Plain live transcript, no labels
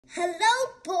Hello,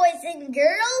 boys and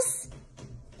girls.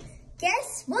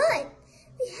 Guess what?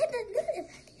 We had another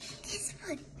book. Guess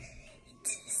what?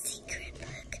 It's a secret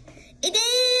book. It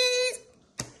is...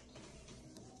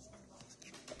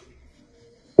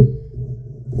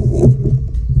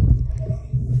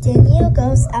 Daniel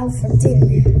goes out for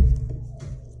dinner.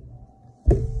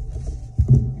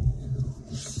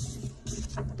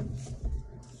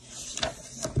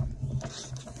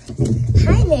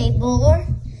 Hi, neighbor.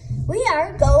 We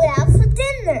are going out for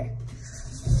dinner.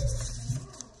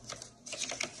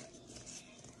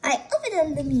 I opened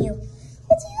up the meal.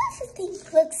 What do you ever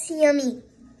think looks yummy?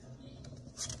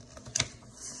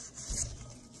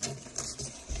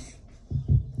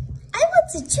 I want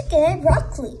the chicken and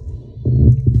broccoli.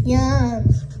 Yum.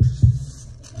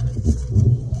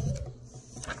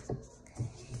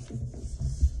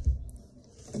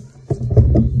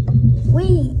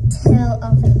 We tell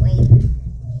of the waiter.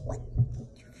 What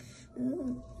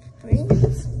food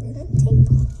brings to the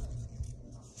table?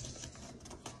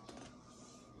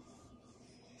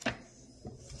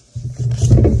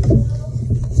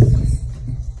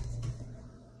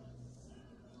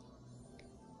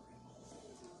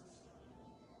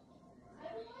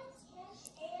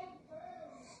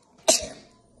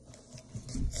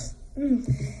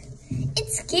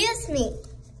 Excuse me.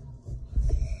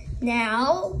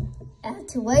 Now, I have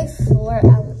to wait for our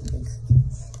cookies.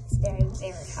 It's very,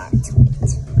 very hard to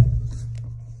wait.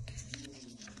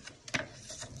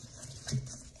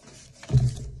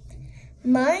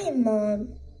 My mom,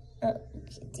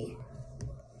 Kitty,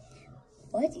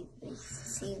 what do you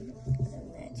see the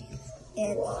magic?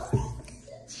 And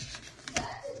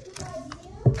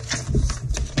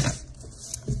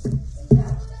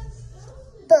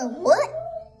but what?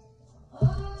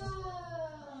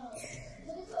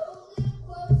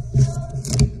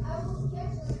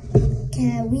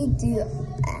 Can we do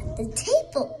at the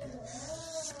table?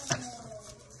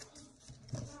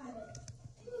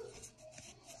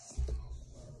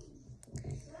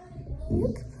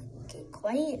 Look, get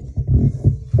quiet.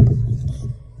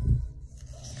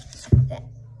 That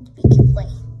we can play.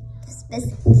 This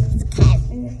business is cat.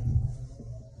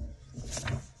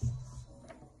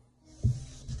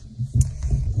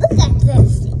 Look at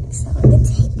those things on the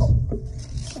table.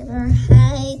 Camera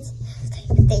hides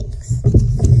things.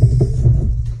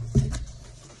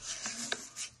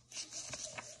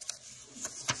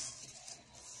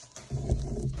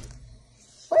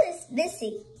 What is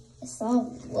missing? I saw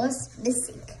what's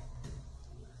missing.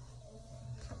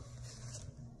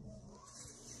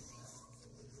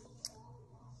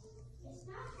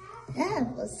 That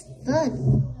was fun.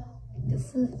 The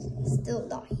food is still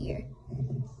not here.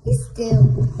 We still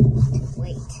have to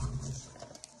wait.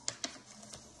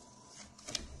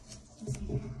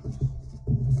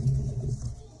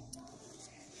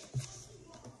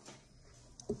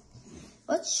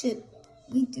 What should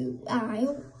we do?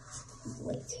 I'll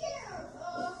wait.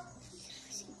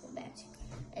 See the magic.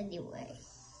 Anyway.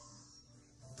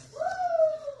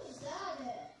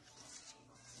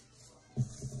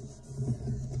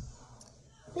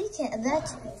 We can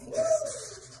imagine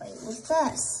this. Play with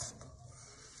us.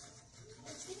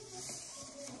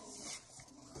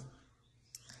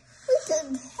 We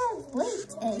don't have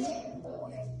wait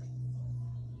anymore.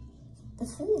 The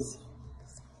food is here.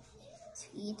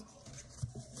 Sweet.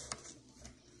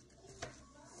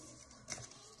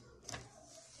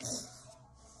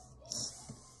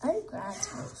 I'm glad to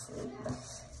have food, but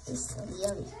it's so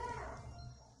yummy.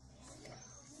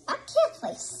 I can't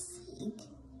play Seek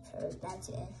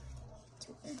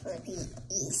for the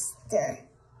Easter.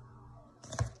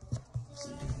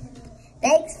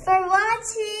 Thanks for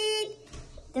watching.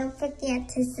 Don't forget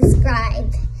to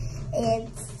subscribe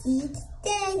and see you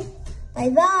today. Bye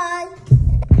bye.